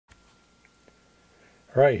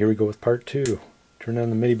Alright, here we go with part 2. Turn on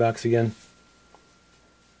the MIDIBox again.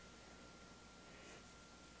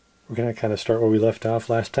 We're going to kind of start where we left off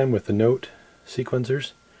last time with the note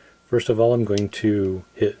sequencers. First of all, I'm going to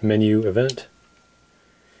hit Menu Event,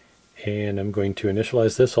 and I'm going to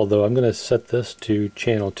initialize this, although I'm going to set this to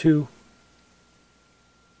channel 2,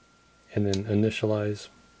 and then initialize.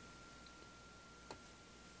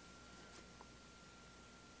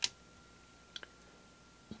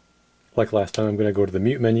 Like last time, I'm going to go to the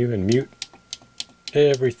mute menu and mute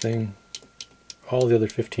everything, all the other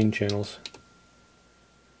 15 channels.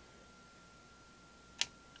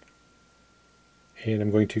 And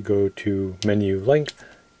I'm going to go to menu length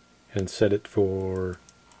and set it for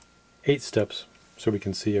 8 steps so we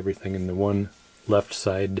can see everything in the one left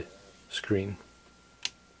side screen.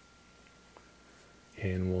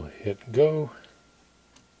 And we'll hit go.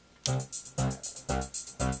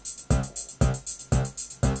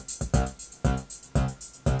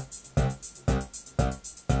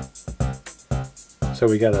 So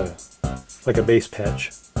we got like a bass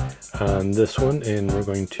patch on this one, and we're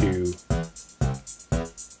going to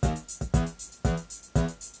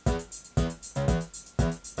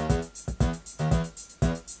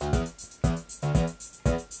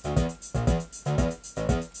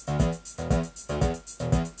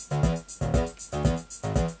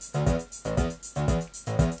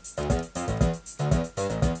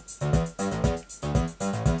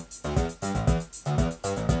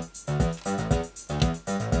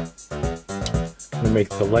make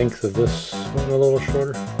the length of this one a little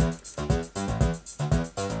shorter.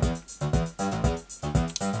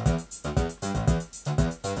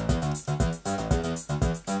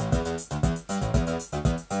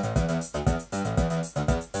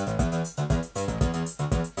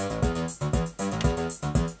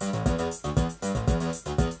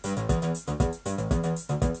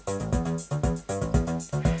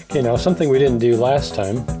 Okay, now something we didn't do last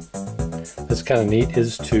time that's kind of neat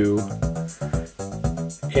is to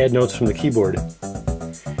add notes from the keyboard,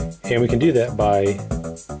 and we can do that by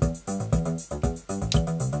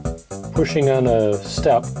pushing on a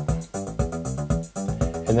step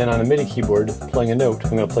and then on a MIDI keyboard playing a note.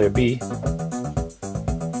 I'm going to play a B,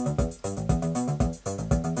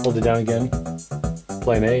 hold it down again,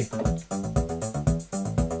 play an A,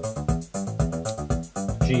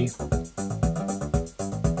 G,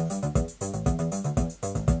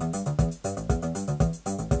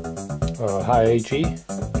 high G.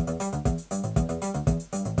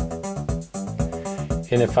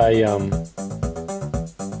 And if I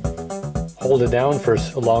hold it down for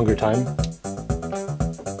a longer time,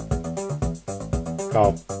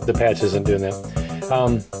 oh, the patch isn't doing that.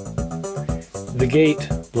 The gate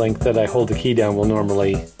length that I hold the key down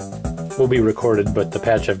will be recorded, but the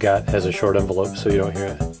patch I've got has a short envelope, so you don't hear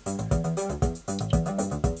it.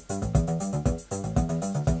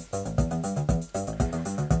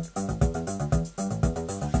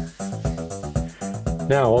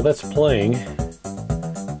 Now, while that's playing,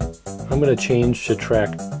 I'm going to change to track.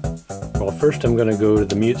 Well, first I'm going to go to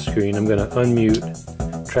the mute screen. I'm going to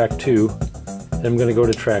unmute track 2. Then I'm going to go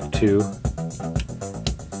to track 2.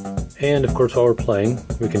 And of course, while we're playing,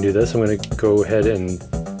 we can do this. I'm going to go ahead and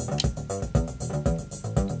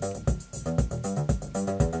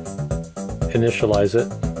initialize it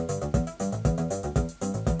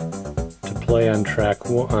to play on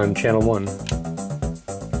on channel 1.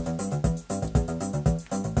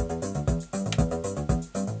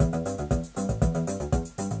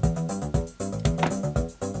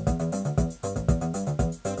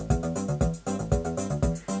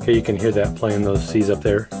 Okay, you can hear that playing those C's up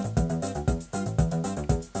there.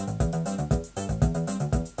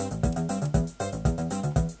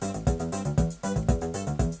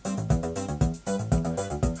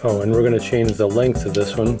 Oh, and we're going to change the length of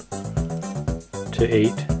this one to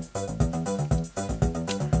 8.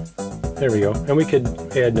 There we go. And we could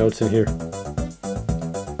add notes in here.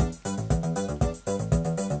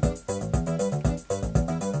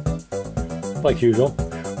 Like usual.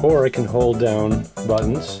 Or I can hold down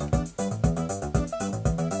buttons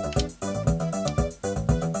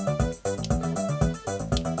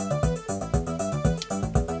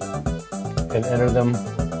and enter them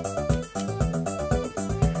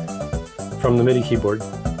from the MIDI keyboard.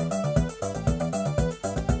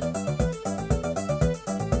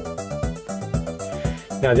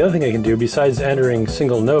 Now, the other thing I can do besides entering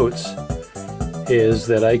single notes is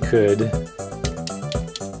that I could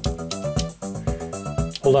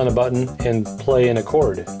hold on a button and play an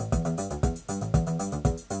chord.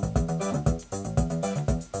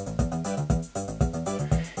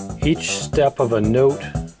 Each step of a note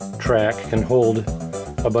track can hold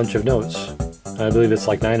a bunch of notes I believe it's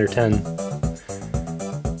like 9 or 10.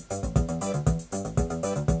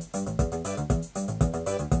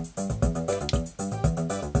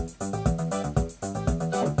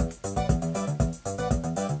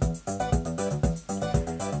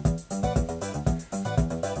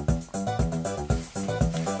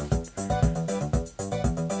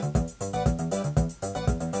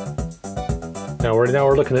 Now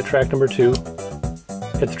we're looking at track number 2. Hit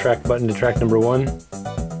the track button to track number 1.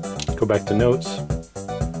 Go back to notes.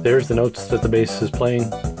 There's the notes that the bass is playing.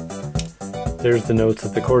 There's the notes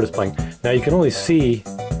that the chord is playing. Now you can only see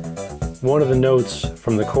one of the notes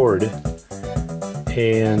from the chord,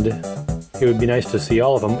 and it would be nice to see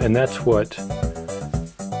all of them, and that's what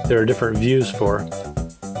there are different views for.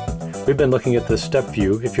 We've been looking at the step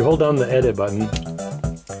view. If you hold down the edit button,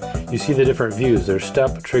 you see the different views. There's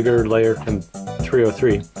step, trigger, layer, and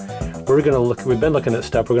 303. We've been looking at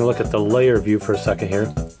step. We're going to look at the layer view for a second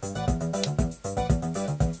here.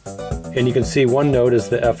 And you can see one note is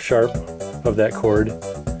the F sharp of that chord,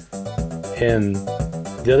 and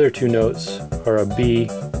the other two notes are a B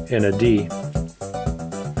and a D.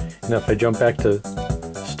 Now if I jump back to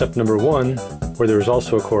step number 1, where there was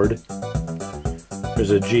also a chord,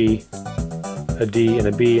 there's a G, a D, and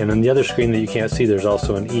a B, and on the other screen that you can't see there's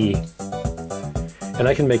also an E. And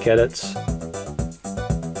I can make edits.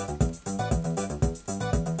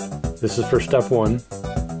 This is for step 1.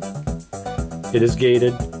 It is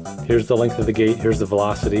gated. Here's the length of the gate, here's the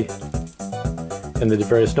velocity, and the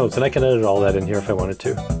various notes. And I can edit all that in here if I wanted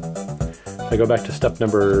to. I go back to step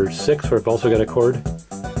number 6, where I've also got a chord.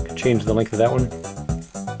 I can change the length of that one.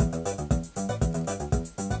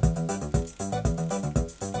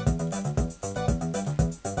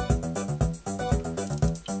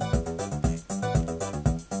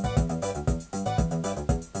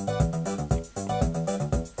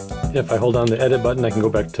 If I hold down the edit button, I can go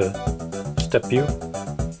back to step view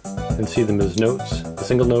and see them as notes, the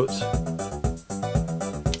single notes,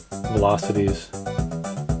 velocities,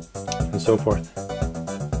 and so forth.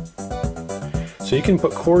 So you can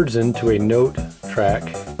put chords into a note track,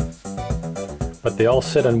 but they all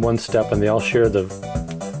sit on one step and they all share the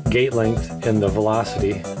gate length and the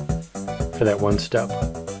velocity for that one step.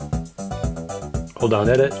 Hold down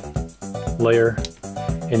edit, layer,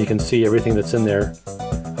 and you can see everything that's in there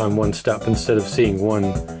on one step instead of seeing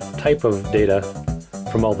one type of data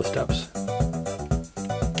from all the steps.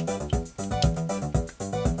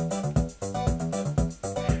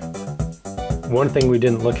 One thing we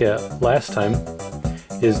didn't look at last time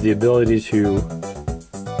is the ability to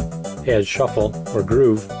add shuffle or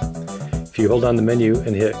groove. If you hold on the menu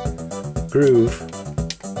and hit groove,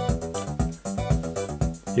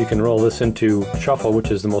 you can roll this into shuffle,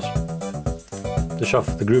 which is the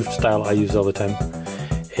groove style I use all the time.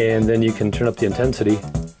 And then you can turn up the intensity,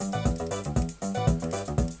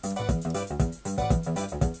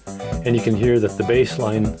 and you can hear that the bass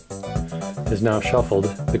line is now shuffled.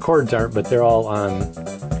 The chords aren't, but they're all on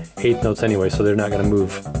 8th notes anyway, so they're not going to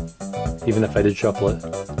move even if I did shuffle it.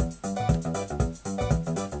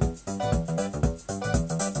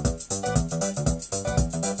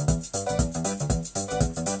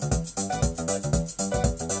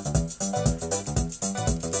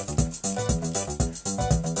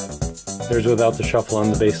 There's without the shuffle on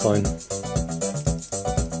the bass line.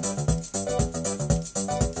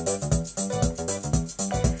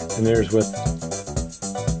 And there's with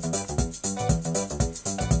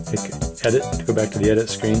edit, to go back to the edit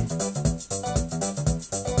screen.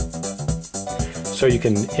 So you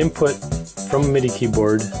can input from a MIDI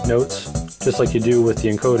keyboard notes, just like you do with the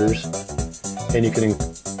encoders, and you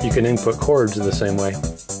can input chords in the same way.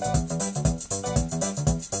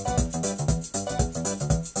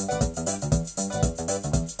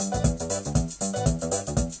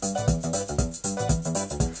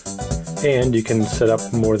 And you can set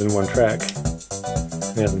up more than one track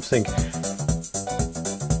and have them sync.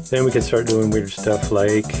 Then we can start doing weird stuff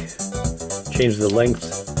like change the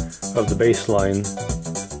length of the bass line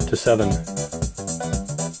to 7.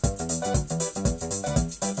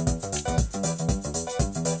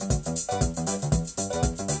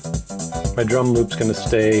 My drum loop's going to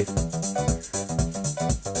stay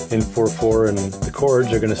in 4/4, and the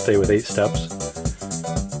chords are going to stay with 8 steps.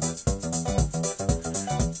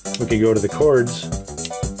 We can go to the chords,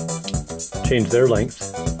 change their length,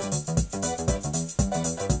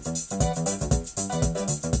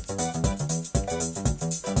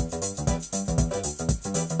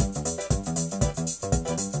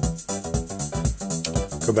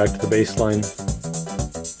 go back to the bass line,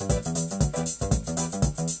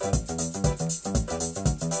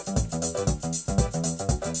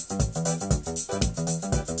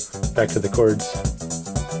 back to the chords.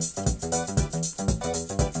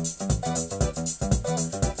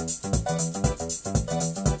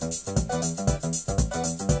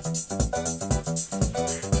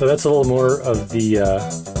 So that's a little more of the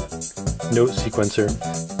note sequencer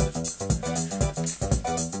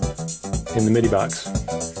in the MIDI box.